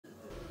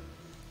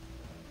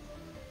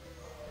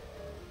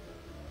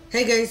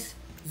Hey guys,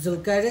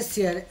 Zulk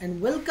here and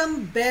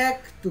welcome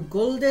back to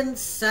Golden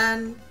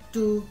Sun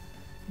 2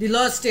 The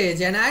Lost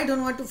Age, and I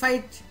don't want to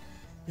fight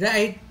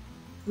right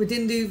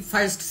within the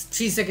first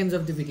 3 seconds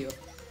of the video.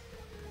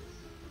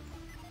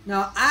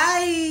 Now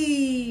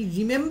I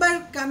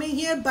remember coming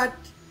here, but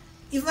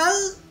if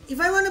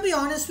I want to be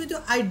honest with you,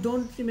 I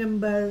don't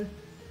remember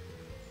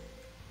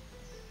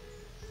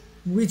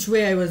which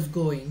way I was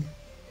going.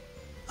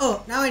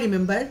 Oh, now I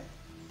remember.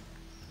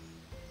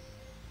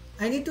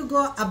 I need to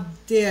go up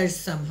there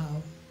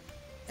somehow,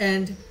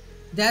 and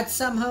that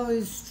somehow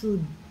is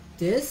through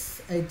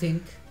this, I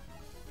think.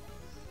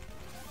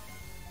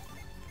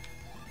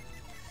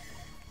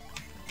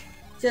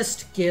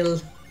 Just kill.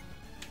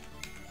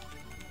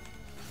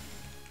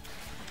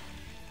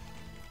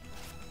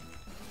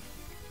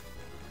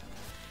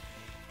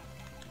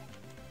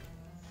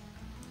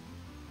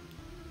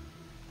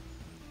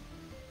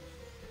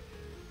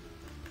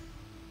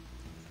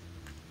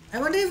 I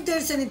wonder if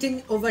there's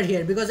anything over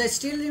here, because I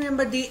still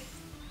remember the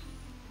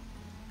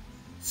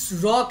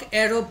rock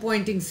arrow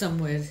pointing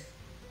somewhere.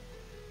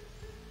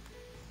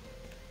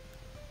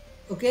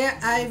 Okay,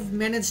 I've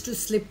managed to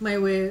slip my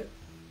way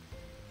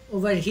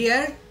over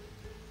here.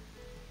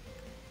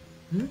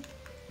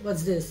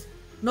 What's this?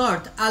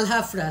 North,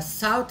 Al-Hafra,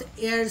 South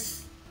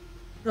Ayers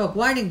Rock.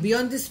 Warning,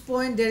 beyond this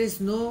point there is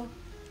no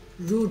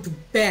route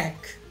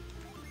back.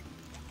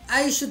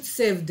 I should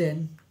save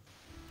then.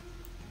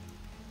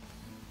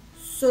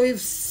 So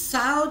if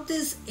south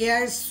is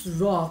Ayers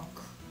Rock,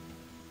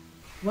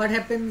 what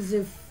happens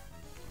if...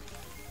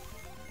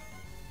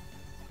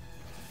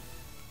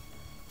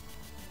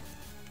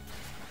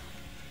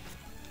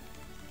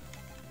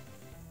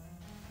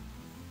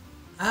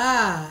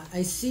 Ah,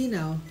 I see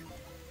now.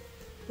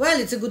 Well,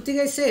 it's a good thing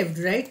I saved,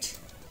 right?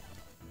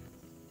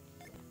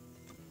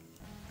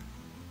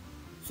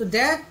 So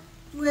that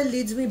way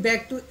leads me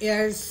back to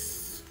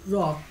Ayers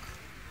Rock.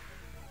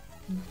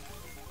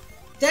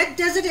 That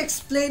doesn't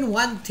explain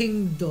one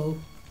thing though.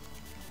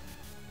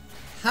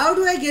 How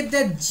do I get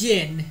that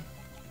Djinn?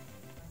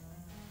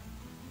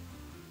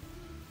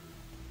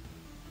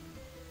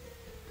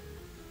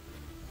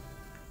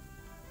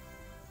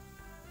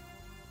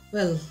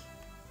 Well,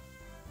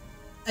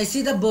 I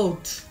see the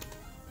boat.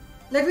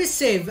 Let me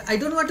save. I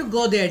don't want to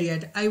go there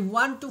yet. I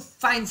want to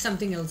find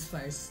something else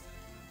first.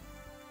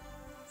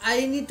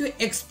 I need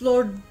to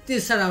explore the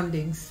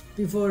surroundings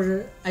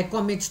before I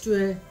commit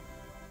to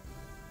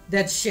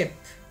that ship,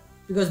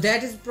 because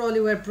that is probably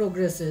where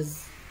progress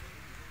is.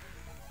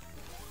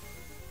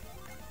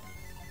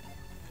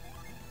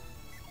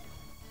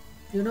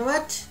 You know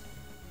what?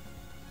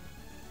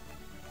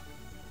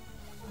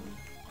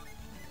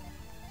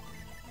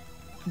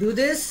 Do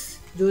this,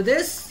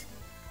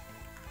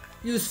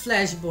 use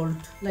flash bolt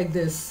like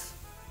this.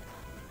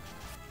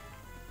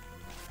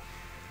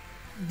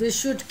 This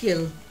should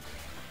kill.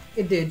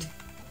 It did.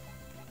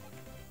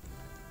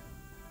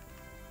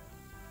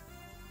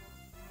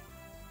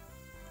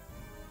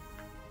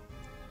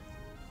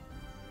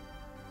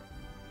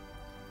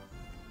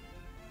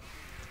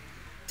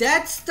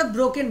 That's the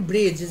broken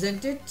bridge,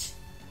 isn't it?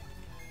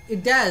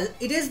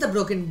 It is the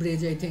broken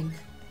bridge, I think.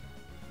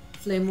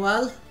 Flame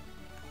wall.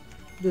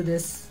 Do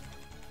this.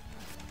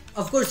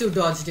 Of course you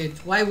dodged it.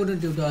 Why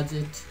wouldn't you dodge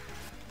it?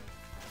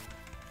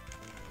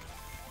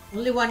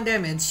 Only 1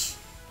 damage.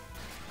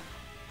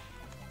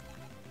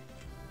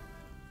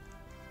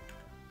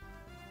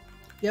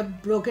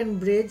 Yep, broken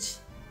bridge.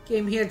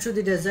 Came here through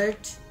the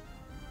desert.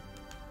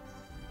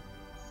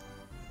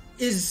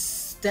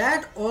 Is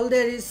that all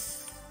there is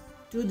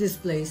to this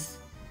place?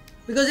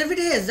 Because if it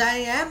is, I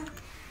am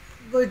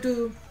going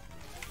to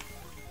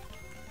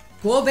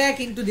go back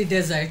into the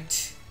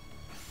desert.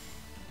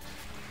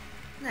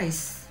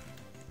 Nice.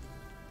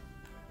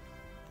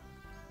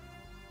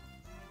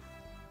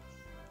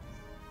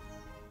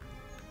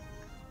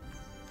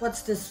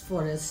 What's this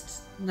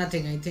forest?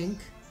 Nothing, I think.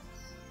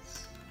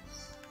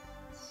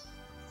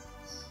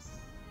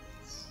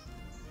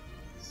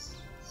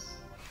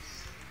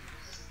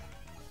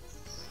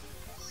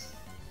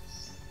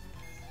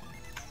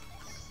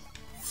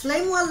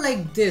 Flame wall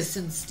like this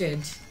instead.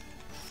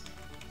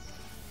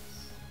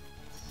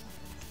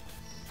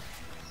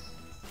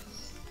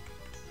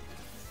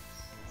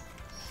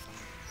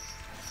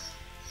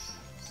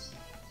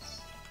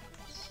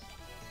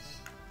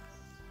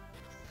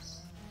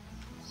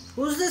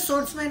 Who's the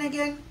swordsman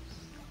again?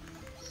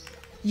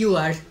 You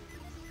are.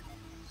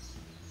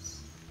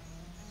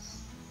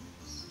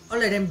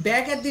 Alright, I'm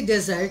back at the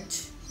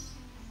desert.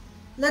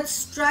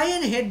 Let's try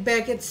and head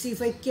back and see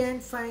if I can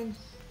find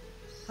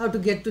how to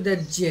get to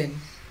that Djinn.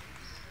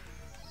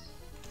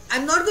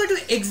 I'm not going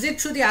to exit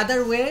through the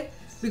other way,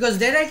 because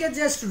then I can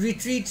just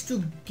retreat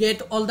to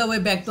get all the way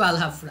back to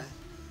Al-Hafra.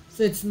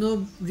 So it's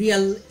no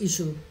real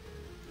issue.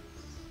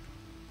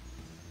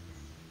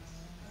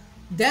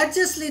 That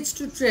just leads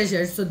to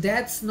treasure, so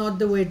that's not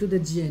the way to the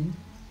Djinn.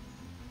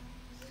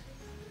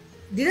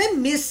 Did I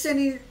miss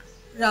any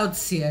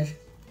routes here?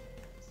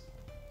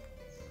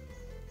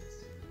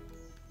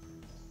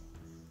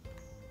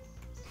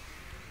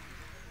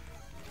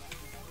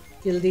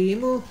 Kill the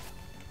emu.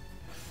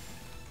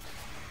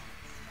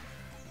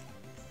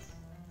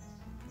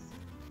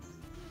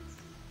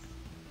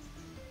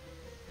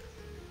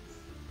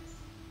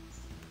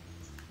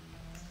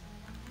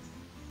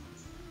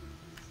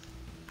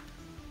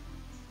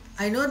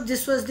 I know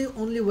this was the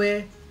only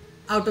way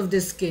out of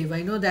this cave.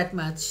 I know that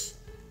much.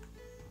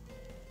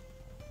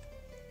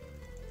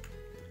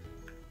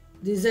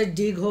 These are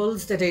dig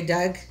holes that I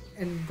dug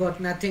and got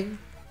nothing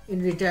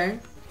in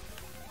return.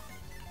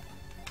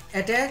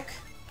 Attack.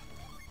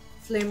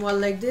 Flame wall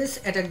like this.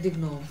 Attack the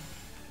gnome.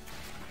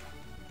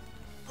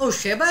 Oh,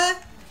 Sheba?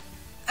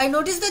 I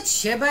noticed that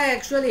Sheba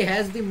actually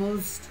has the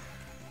most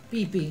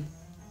PP.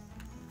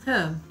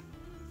 Huh.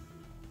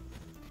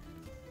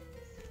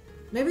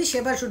 Maybe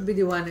Sheba should be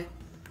the one.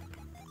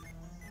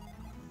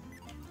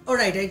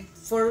 Alright,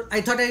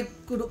 I thought I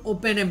could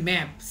open a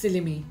map.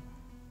 Silly me.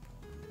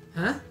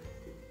 Huh?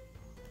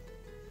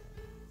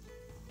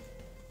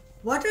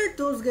 What are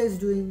those guys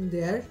doing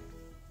there?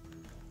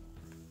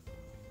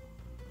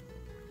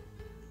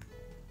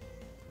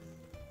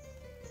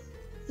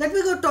 Let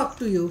me go talk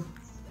to you.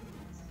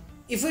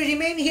 If we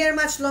remain here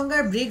much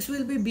longer, Briggs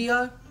will be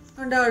beyond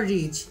our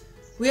reach.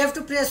 We have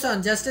to press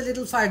on just a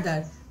little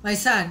further. My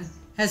son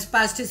has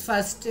passed his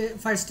first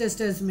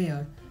test as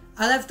mayor.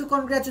 I'll have to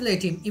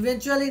congratulate him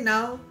eventually.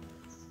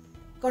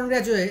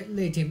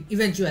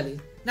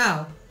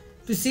 Now,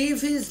 to see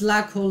if his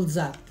luck holds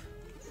up.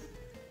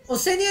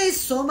 Oceania is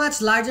so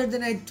much larger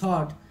than I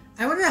thought.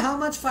 I wonder how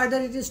much farther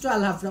it is to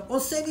Al-Hafra.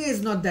 Oceania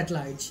is not that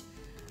large.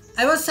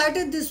 I was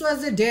certain this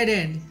was a dead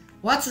end.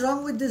 What's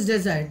wrong with this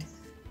desert?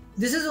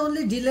 This is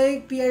only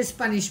delaying Pierre's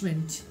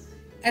punishment.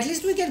 At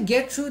least we can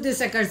get through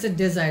this accursed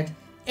desert.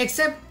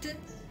 Except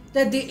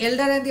that the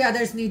elder and the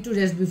others need to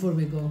rest before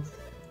we go.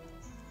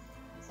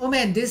 Oh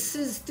man, this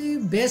is the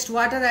best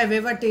water I've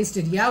ever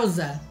tasted.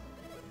 Yowza.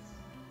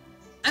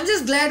 I'm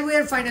just glad we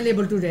are finally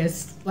able to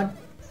rest. What?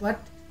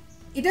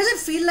 It doesn't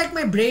feel like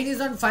my brain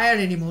is on fire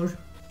anymore.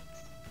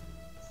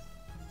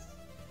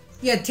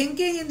 Yeah,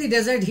 thinking in the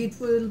desert heat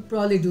will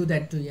probably do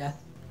that to ya.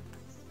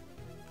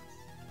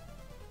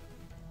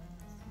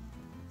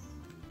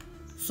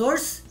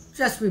 Source?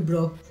 Trust me,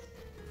 bro.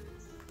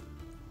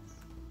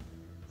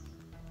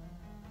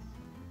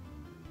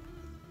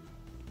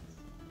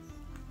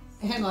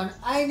 Hang on,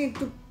 I need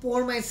to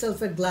pour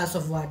myself a glass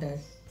of water.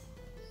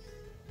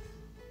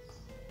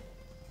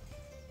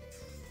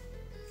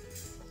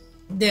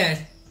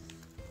 There.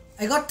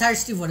 I got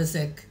thirsty for a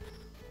sec.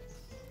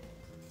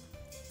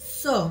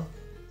 So,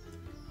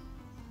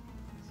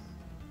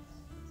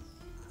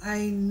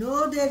 I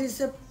know there is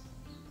a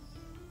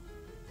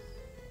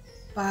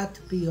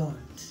path beyond.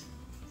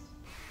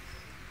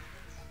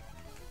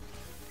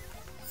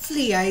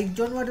 Flee, I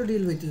don't want to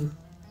deal with you.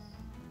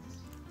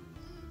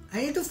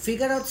 I need to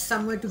figure out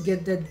somewhere to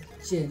get that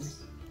Djinn.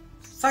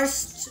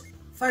 First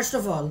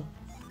of all,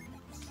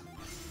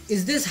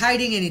 is this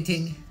hiding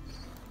anything?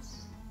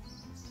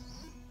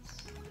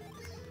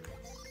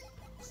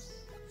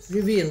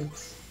 Reveal.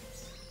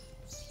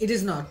 It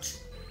is not.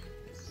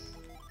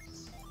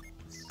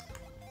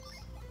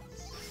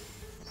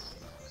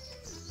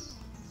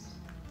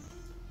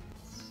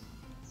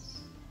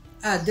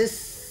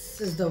 This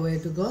is the way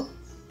to go.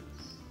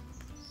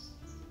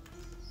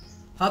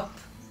 Hop.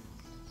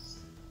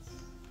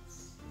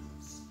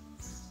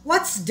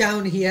 What's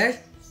down here?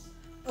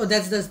 Oh,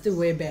 that's just the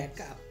way back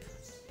up.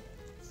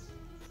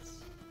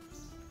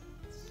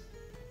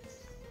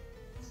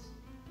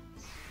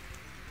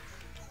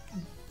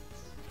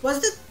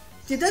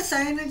 Did the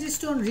Cyanergy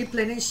stone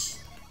replenish?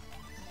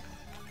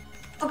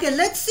 Okay,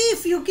 let's see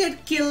if you can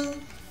kill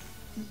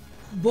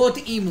both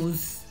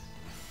emus.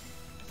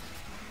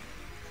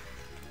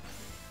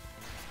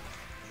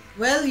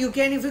 Well, you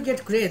can if you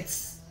get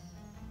crits.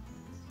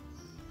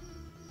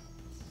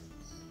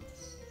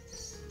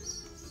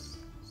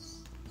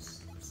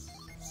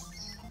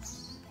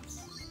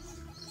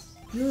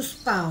 Use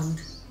pound.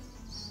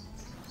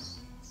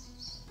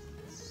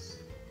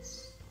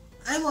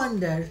 I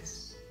wonder.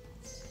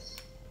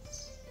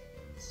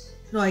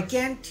 No, I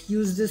can't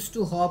use this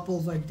to hop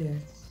over there.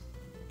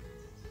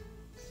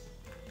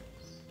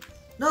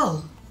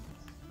 No.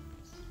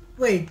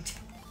 Wait.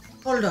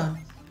 Hold on.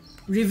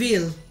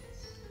 Reveal.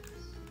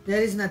 There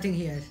is nothing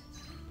here.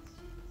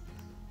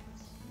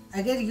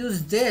 I can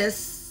use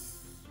this,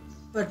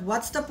 but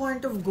what's the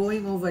point of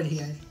going over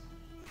here?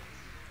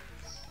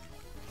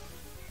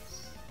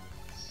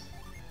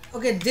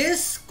 Okay,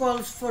 this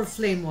calls for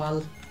flame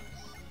wall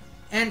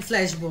and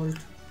flash bolt.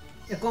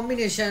 A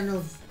combination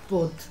of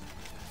both.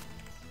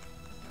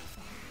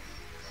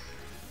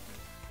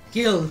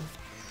 Kill.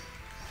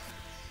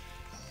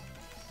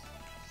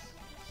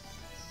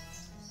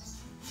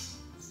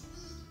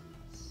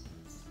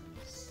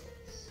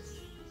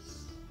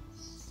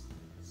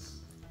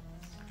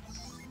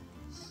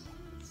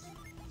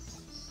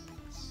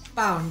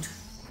 Pound.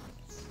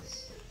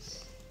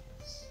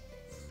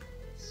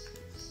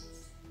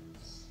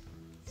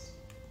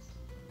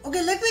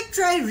 Okay, let me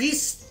try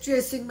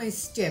retracing my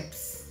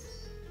steps.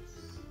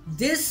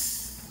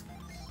 This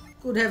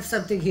could have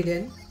something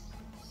hidden.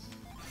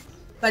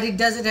 But it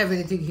doesn't have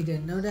anything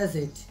hidden, no, does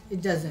it?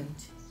 It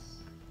doesn't.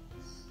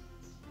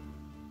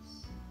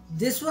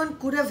 This one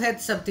could have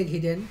had something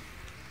hidden.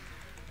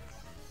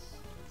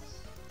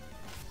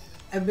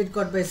 I've been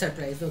caught by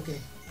surprise. Okay,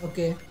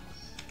 okay.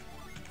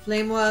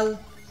 Flame wall,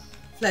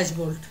 flash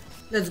bolt.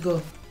 Let's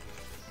go.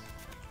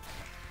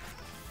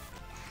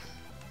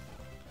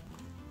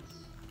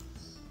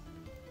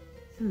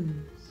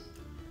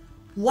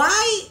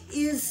 Why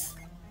is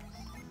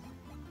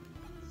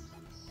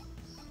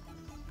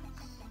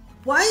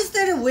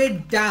there a way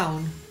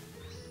down?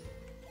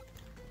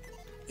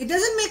 It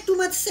doesn't make too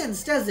much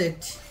sense, does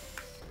it?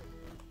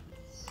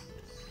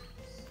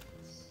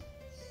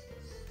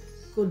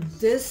 Could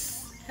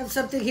this have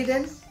something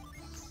hidden?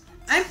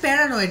 I'm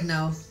paranoid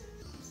now.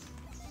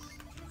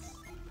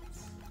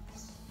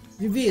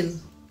 Reveal.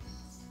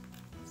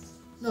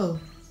 No,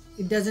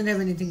 it doesn't have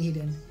anything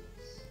hidden.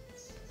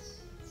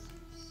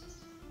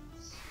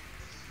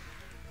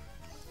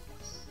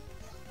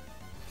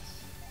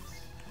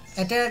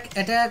 Attack,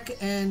 attack,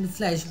 and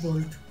flash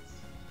bolt.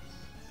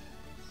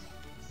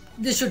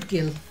 This should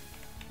kill.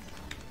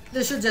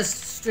 This should just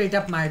straight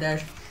up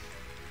murder.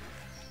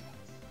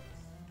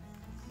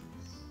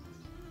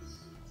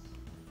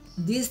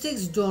 These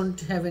things don't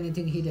have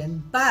anything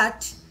hidden,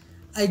 but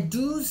I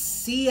do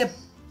see a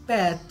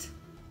path.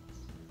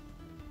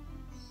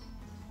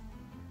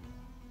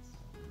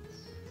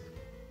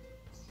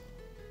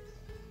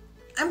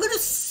 I'm going to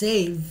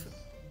save.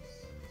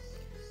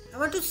 I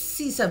want to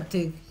see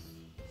something.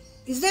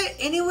 Is there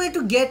any way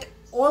to get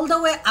all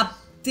the way up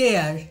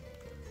there?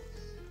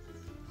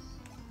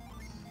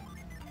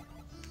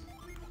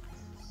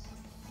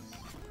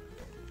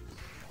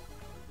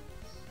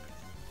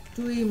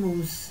 Two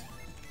emus.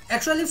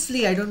 Actually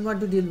flee, I don't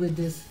want to deal with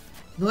this.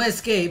 No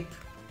escape.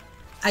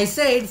 I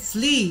said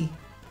flee.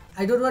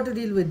 I don't want to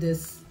deal with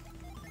this.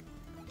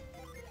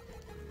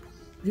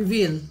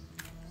 Reveal.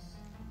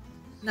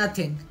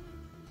 Nothing.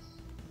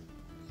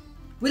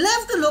 We'll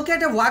have to look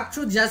at a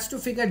walkthrough just to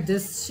figure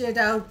this shit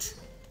out.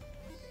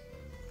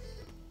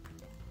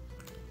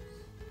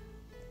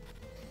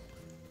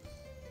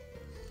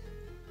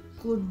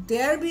 Could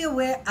there be a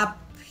way up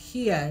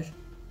here?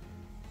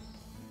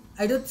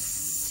 I don't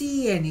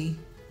see any.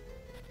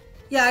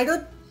 Yeah, I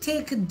don't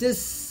think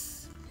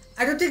this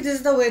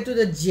is the way to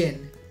the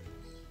Djinn.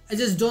 I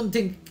just don't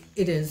think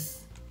it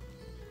is.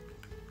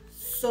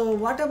 So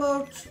what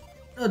about,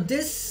 no,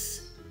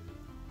 this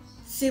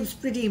seems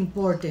pretty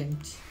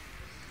important.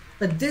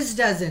 But this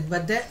doesn't,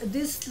 but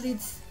this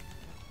leads,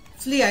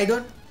 flee, I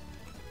don't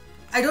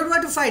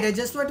want to fight, I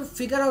just want to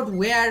figure out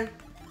where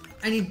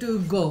I need to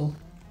go.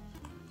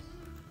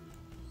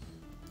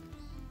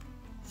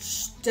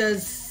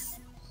 Does,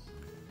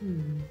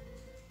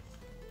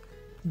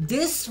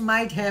 this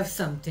might have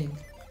something.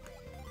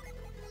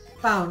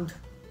 Pound.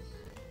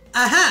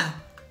 Aha!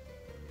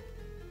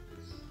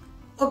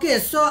 Okay,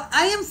 so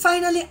I am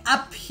finally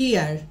up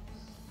here.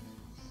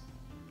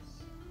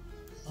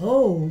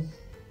 Oh.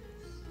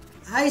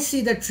 I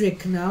see the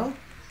trick now.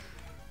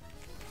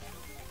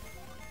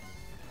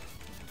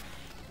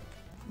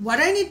 What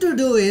I need to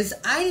do is,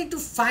 I need to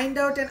find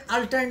out an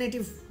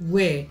alternative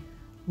way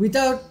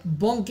without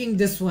bonking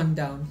this one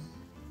down.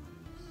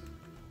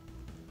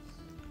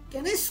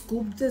 Can I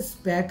scoop this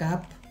back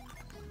up?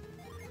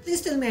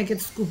 Please tell me I can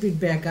scoop it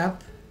back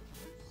up.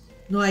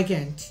 No, I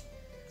can't.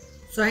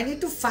 So I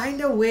need to find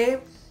a way.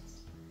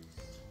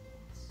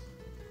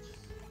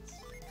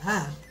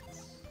 Ah.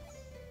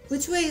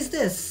 Which way is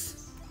this?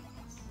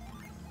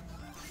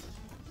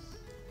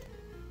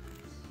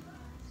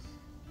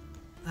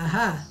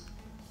 Aha.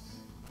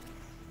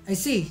 I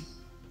see.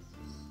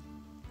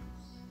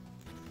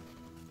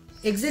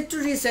 Exit to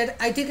reset.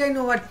 I think I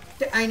know what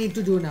I need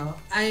to do now.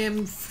 I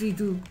am free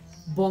to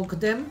bonk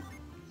them.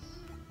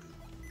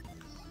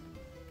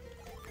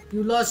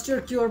 You lost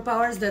your cure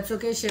powers. That's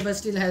okay. Sheba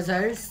still has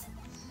hers.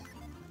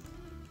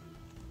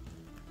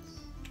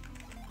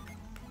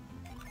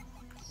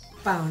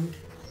 Pound.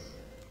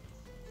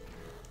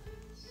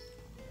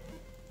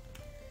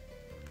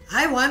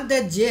 I want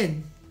that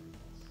Djinn.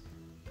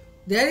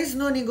 There is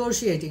no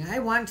negotiating. I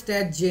want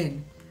that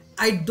Djinn.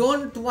 I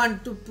don't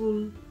want to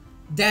pull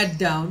that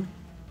down.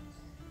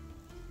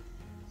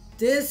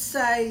 This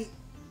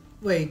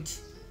wait.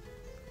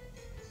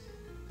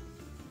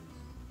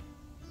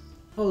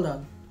 Hold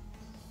on.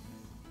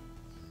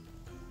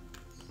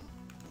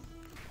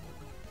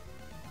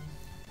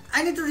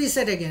 I need to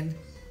reset again.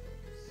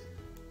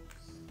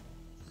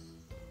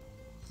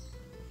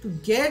 To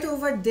get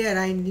over there,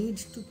 I need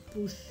to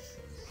push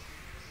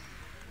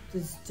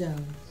this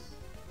down.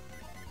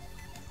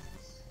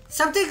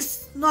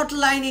 Something's not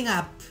lining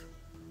up.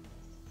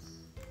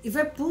 If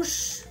I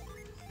push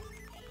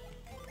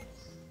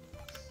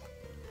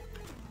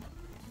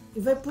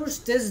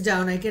this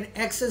down, I can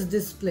access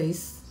this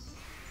place.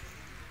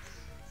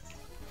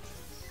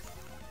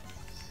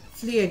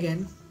 Flee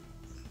again.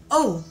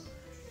 Oh,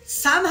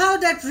 somehow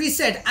that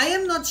reset. I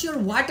am not sure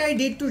what I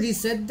did to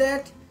reset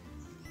that.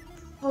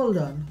 Hold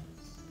on.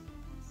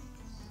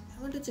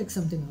 I want to check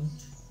something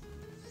out.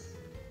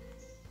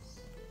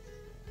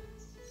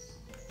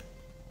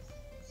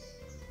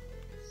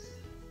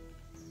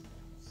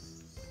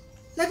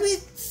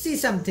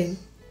 something.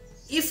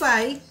 If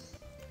I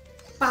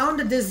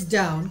pound this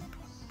down,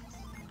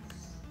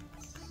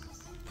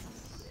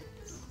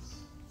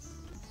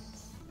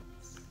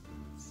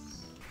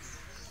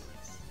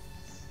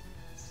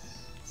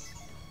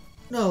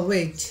 no,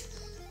 wait.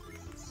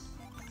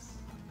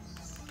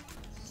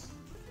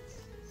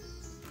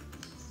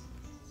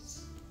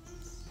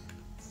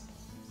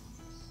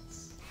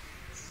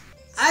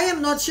 I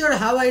am not sure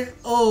how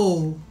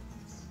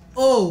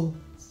oh,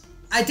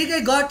 I think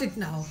I got it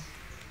now.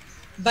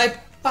 By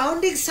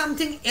pounding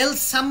something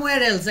else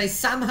somewhere else, I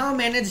somehow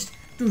managed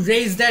to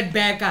raise that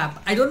back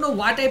up. I don't know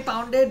what I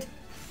pounded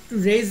to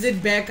raise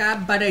it back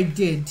up, but I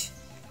did.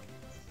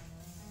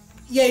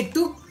 Yeah, it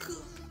took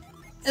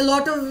a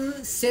lot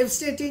of save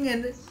stating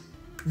and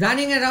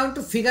running around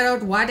to figure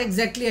out what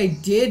exactly I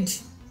did,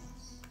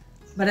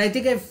 but I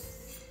think I've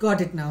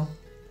got it now.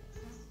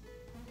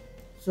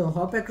 So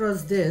hop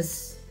across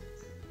this.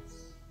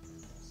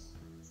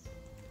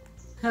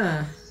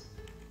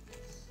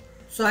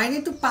 So I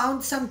need to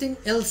pound something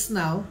else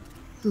now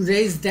to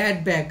raise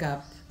that back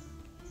up.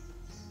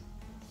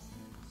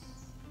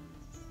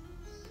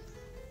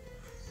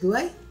 Do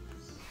I?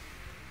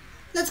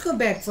 Let's go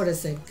back for a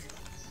sec.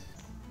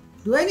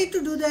 Do I need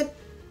to do that?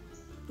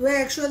 Do I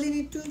actually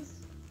need to?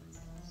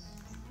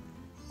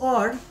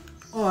 Or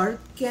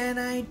can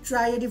I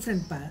try a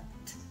different path?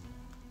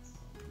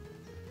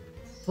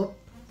 Oh.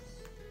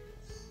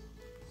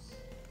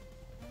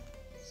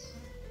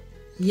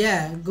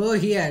 Yeah, go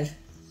here.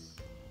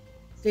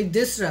 Take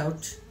this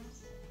route.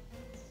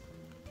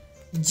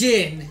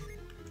 Djinn.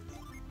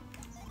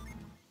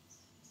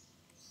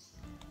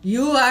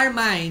 You are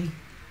mine.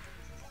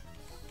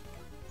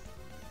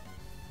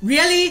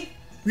 Really?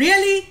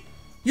 Really?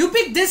 You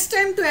picked this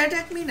time to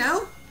attack me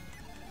now?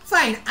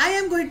 Fine, I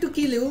am going to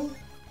kill you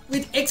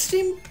with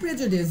extreme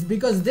prejudice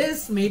because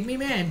this made me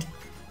mad.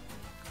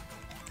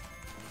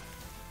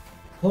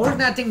 Hold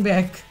nothing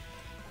back.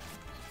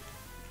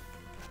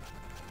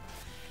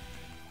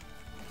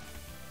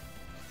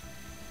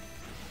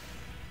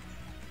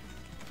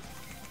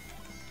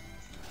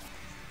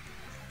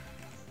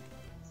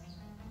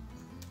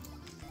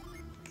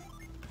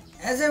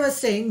 As I was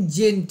saying,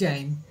 Djinn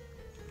time.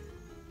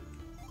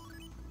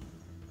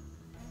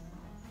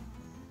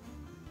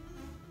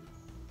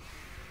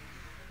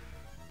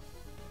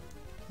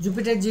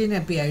 Jupiter Djinn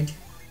appeared.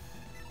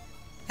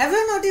 Have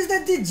you noticed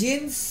that the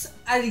Djinns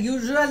are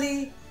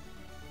usually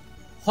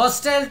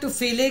hostile to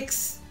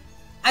Felix?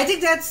 I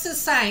think that's a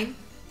sign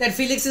that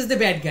Felix is the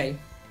bad guy.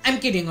 I'm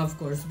kidding, of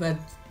course, but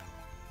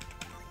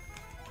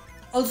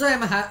also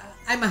I'm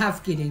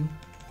half kidding.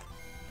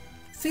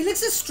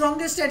 Felix's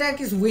strongest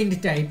attack is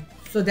wind type,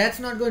 so that's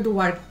not going to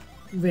work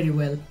very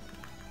well.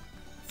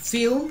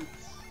 Fume.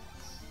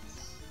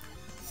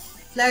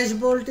 Flash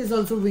Bolt is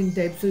also wind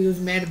type, so use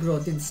Mad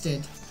Growth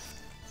instead.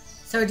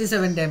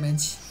 77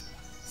 damage,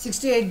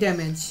 68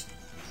 damage,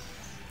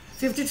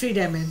 53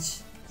 damage.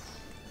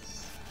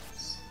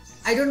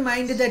 I don't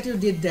mind that you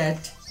did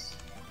that,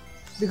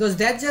 because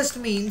that just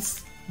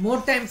means more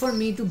time for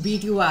me to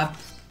beat you up.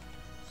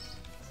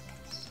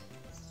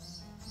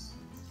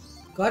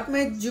 Got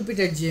my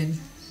Jupiter Djinn.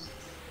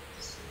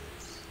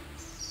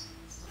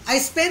 I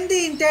spent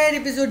the entire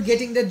episode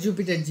getting the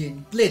Jupiter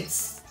Djinn.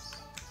 Blitz.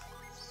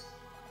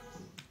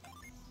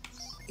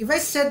 If I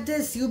set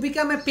this, you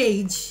become a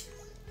page,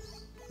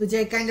 which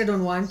I kinda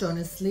don't want,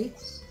 honestly.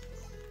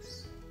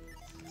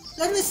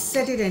 Let me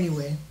set it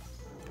anyway.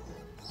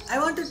 I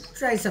want to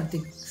try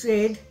something.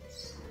 Trade.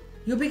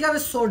 You become a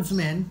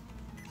swordsman.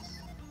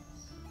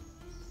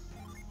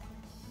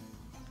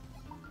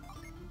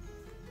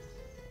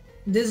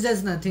 This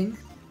does nothing.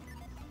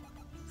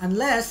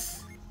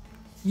 Unless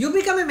you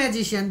become a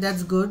magician,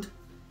 that's good.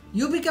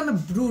 You become a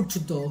brute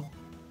though.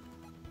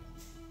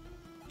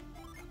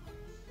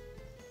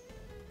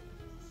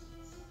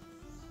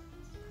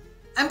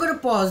 I'm gonna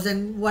pause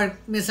and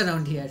mess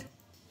around here.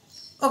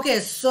 Okay,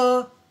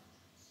 so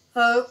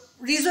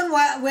reason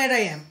where I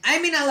am.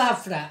 I'm in Al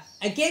Hafra.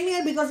 I came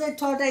here because I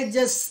thought I'd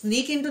just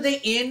sneak into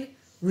the inn,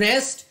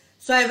 rest,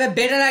 so I have a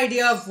better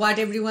idea of what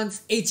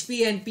everyone's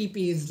HP and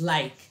PP is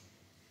like.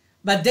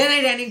 But then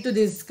I ran into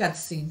this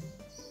cutscene.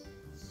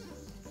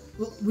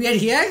 We are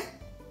here?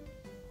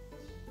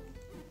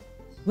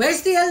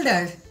 Where's the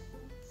elder?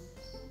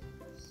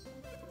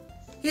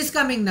 He's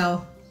coming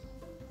now.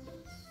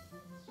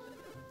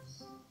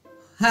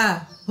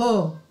 Ha,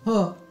 ho,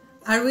 ho.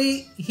 Are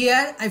we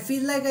here? I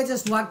feel like I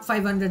just walked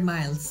 500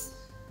 miles.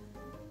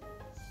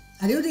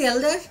 Are you the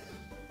elder?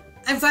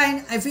 I'm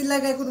fine. I feel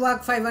like I could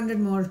walk 500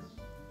 more.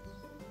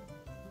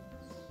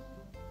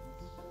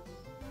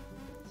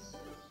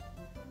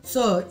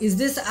 So, is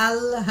this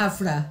Al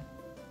Hafra?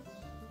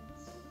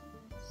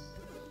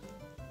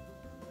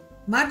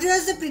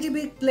 Madras is a pretty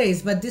big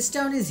place, but this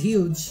town is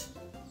huge.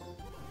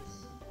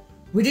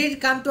 We didn't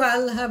come to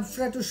Al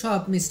Hafra to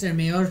shop, Mr.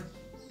 Mayor.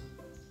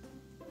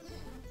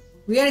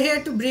 We are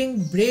here to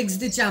bring Briggs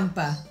the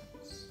Champa.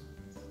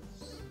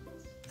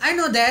 I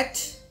know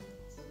that.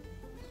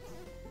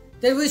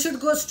 Then we should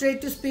go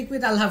straight to speak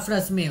with Al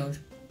Hafra's mayor.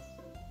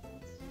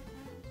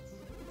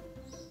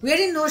 We are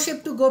in no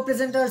shape to go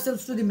present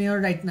ourselves to the mayor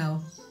right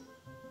now.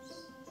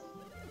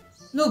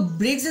 Look,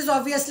 Briggs is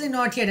obviously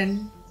not here,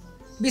 and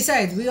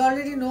besides, we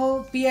already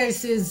know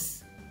Pierce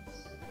is...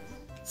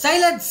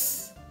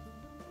 Silence!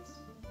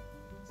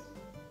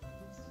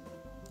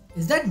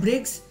 Is that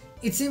Briggs?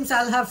 It seems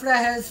Al-Hafra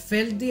has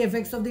felt the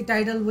effects of the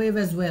tidal wave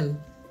as well.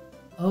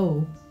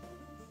 Oh.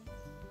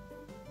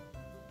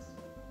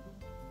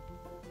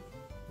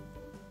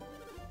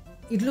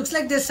 It looks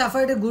like they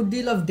suffered a good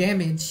deal of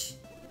damage.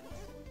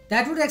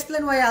 That would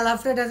explain why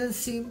Al-Hafra doesn't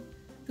seem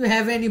to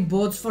have any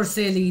boats for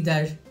sale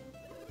either.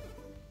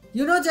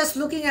 You know, just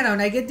looking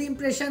around, I get the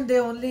impression they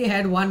only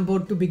had one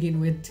boat to begin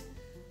with.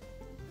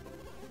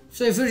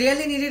 So if you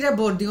really needed a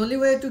boat, the only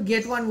way to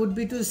get one would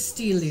be to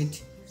steal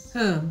it.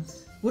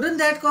 Wouldn't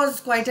that cause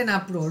quite an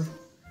uproar?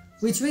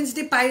 Which means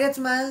the pirates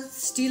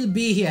must still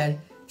be here,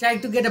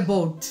 trying to get a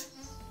boat.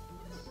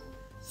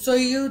 So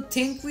you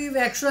think we've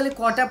actually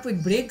caught up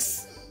with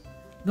Briggs?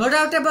 No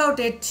doubt about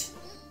it.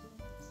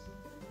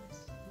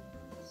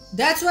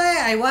 That's why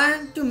I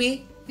want to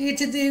meet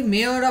the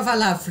mayor of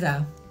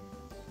Al-Hafra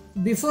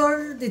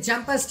before the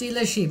Champa steal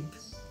a ship.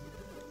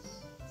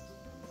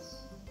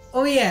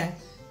 Oh yeah,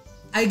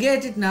 I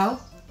get it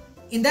now.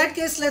 In that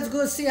case, let's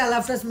go see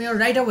Al-Hafra's mayor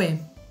right away.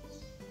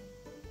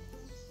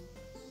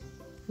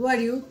 Who are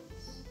you?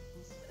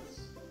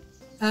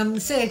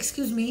 Say,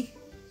 excuse me.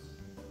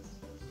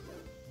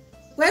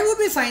 Where would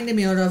we find the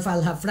mayor of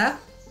Al-Hafra?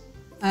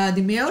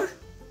 The mayor?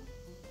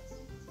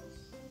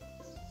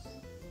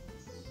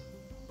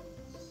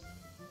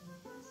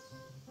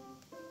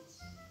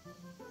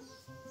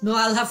 No,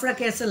 Al-Hafra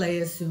Castle,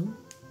 I assume.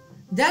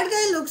 That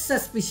guy looks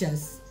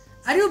suspicious.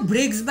 Are you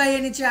Briggs by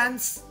any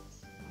chance?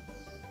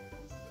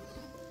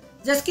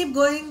 Just keep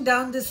going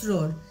down this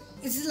road.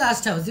 It's the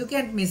last house, you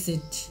can't miss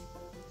it.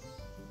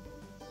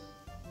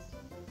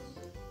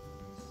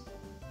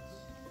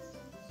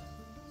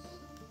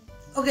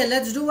 Okay,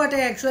 let's do what I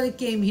actually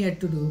came here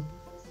to do.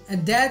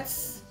 And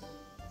that's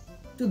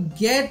to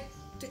get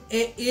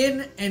an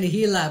inn and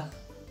heal up.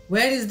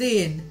 Where is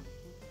the inn?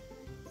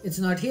 It's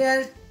not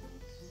here.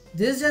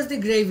 This is just the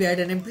graveyard,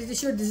 and I'm pretty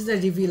sure this is a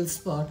reveal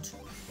spot.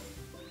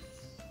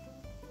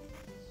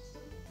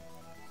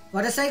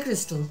 What a Psy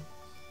crystal.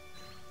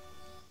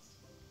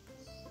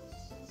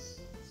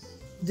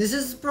 This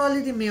is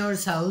probably the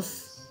mayor's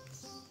house.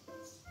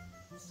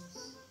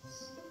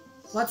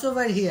 What's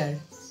over here?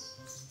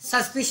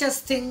 Suspicious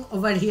thing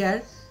over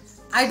here.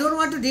 I don't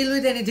want to deal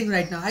with anything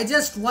right now. I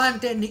just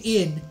want an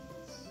inn.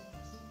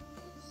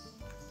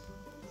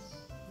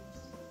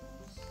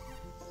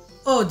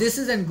 Oh, this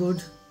isn't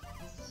good.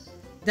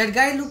 That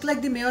guy looked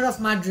like the mayor of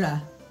Madra.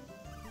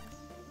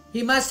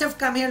 He must have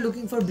come here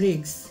looking for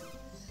Briggs.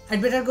 I'd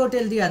better go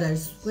tell the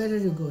others. Where are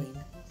you going?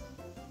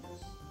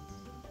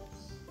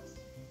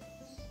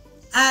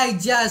 I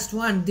just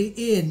want the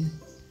inn.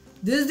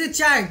 This is the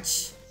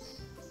church.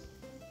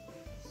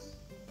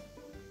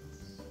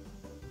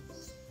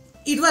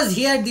 It was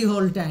here the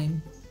whole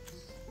time.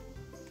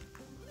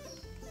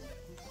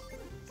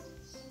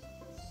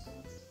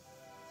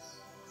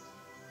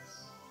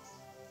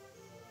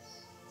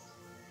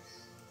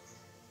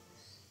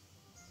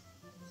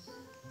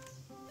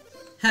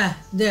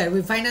 There,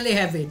 we finally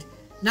have it.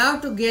 Now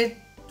to get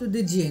to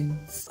the Djinn.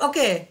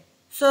 Okay,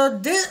 so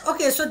this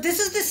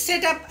is the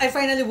setup I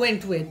finally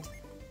went with.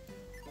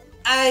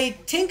 I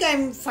think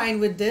I'm fine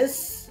with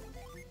this.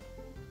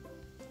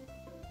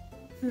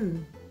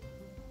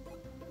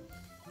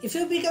 If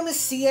you become a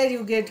seer,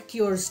 you get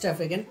cure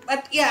stuff again.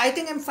 But yeah, I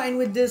think I'm fine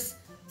with this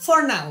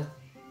for now.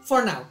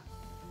 For now.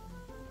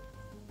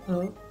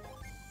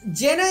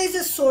 Jenna is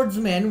a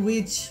swordsman,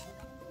 which...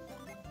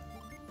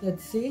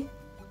 Let's see.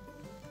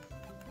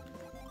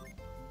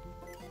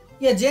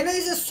 Yeah, Jenna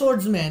is a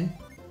swordsman,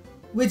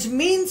 which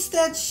means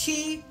that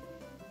she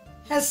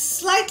has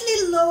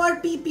slightly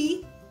lower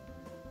PP,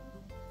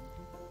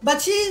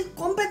 but she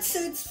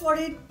compensates for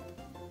it.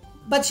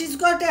 But she's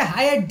got a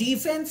higher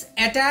defense,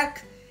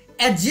 attack,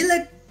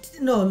 agility,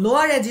 no,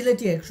 lower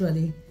agility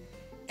actually,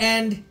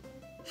 and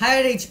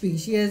higher HP.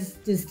 She has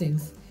these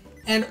things.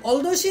 And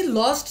although she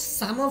lost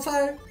some of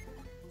her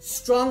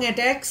strong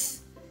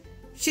attacks,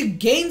 she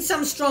gained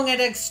some strong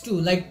attacks too,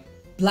 like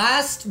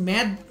blast,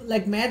 mad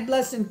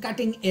blast and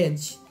cutting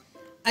edge.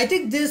 I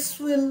think this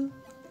will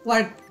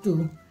work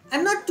too.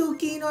 I'm not too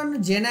keen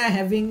on Jenna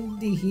having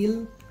the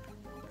heal,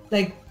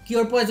 like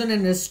cure poison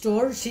and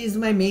restore. She's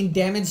my main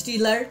damage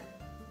dealer.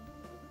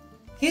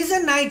 He's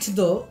a knight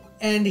though,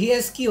 and he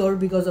has cure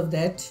because of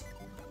that.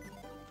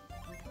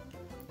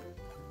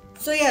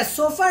 So yeah,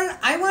 so far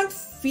I want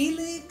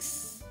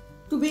Felix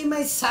to be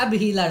my sub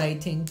healer, I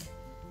think.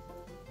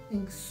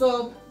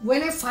 So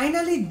when I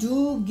finally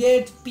do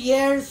get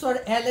Pierce or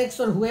Alex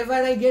or whoever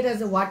I get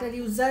as a water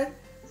user,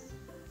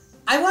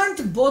 I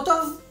want both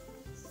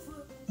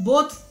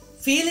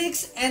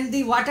Felix and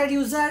the water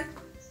user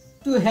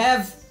to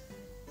have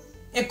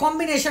a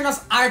combination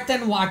of earth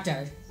and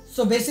water.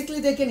 So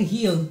basically they can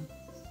heal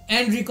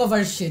and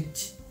recover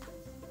shit.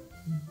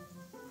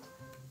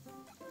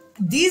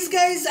 These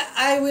guys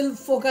I will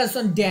focus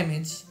on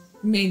damage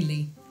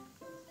mainly.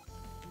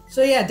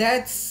 So yeah,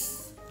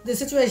 that's the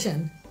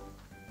situation.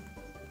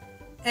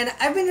 And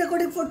I've been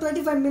recording for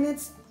 25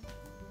 minutes.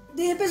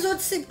 The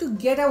episodes seem to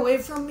get away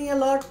from me a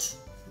lot.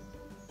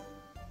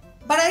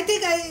 But I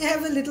think I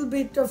have a little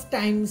bit of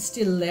time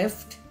still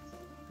left.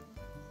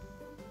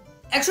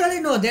 Actually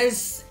no,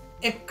 there's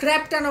a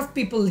crap ton of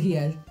people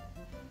here.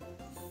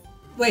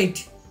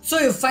 Wait, so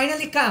you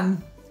finally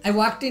come. I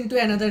walked into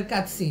another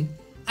cutscene.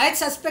 I had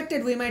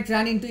suspected we might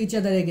run into each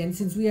other again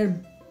since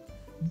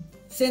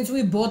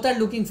we both are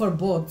looking for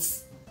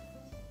boats.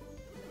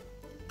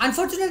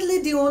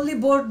 Unfortunately, the only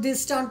boat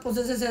this town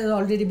possesses has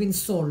already been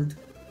sold.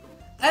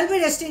 I'll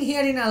be resting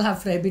here in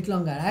Al-Hafra a bit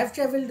longer. I've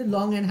travelled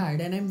long and hard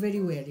and I'm very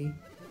weary.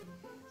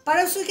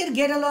 Perhaps we can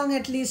get along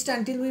at least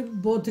until we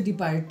both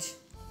depart.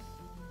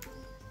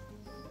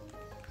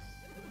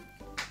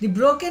 The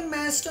broken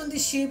mast on the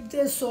ship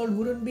they sold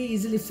wouldn't be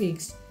easily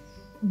fixed.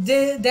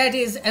 That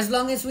is, as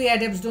long as we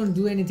adepts don't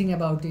do anything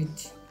about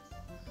it.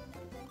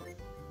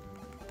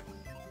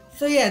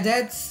 So yeah,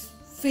 that's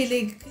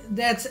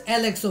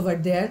Alex over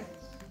there.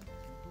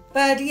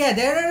 But yeah,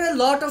 there are a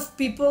lot of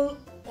people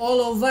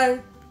all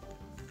over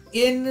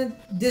in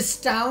this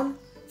town.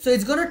 So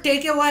it's gonna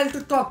take a while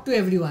to talk to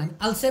everyone.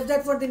 I'll save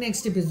that for the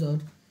next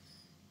episode.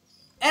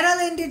 And I'll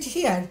end it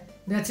here.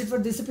 That's it for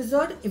this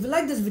episode. If you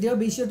like this video,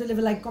 be sure to leave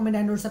a like, comment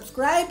and or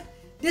subscribe.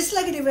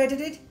 Dislike it if you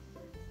hated it.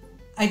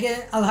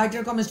 I'll hide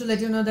your comments to let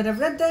you know that I've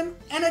read them.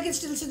 And I can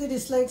still see the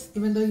dislikes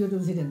even though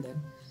YouTube's hidden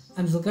them.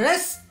 I'm Zulk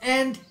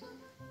and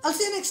I'll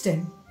see you next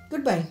time.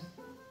 Goodbye.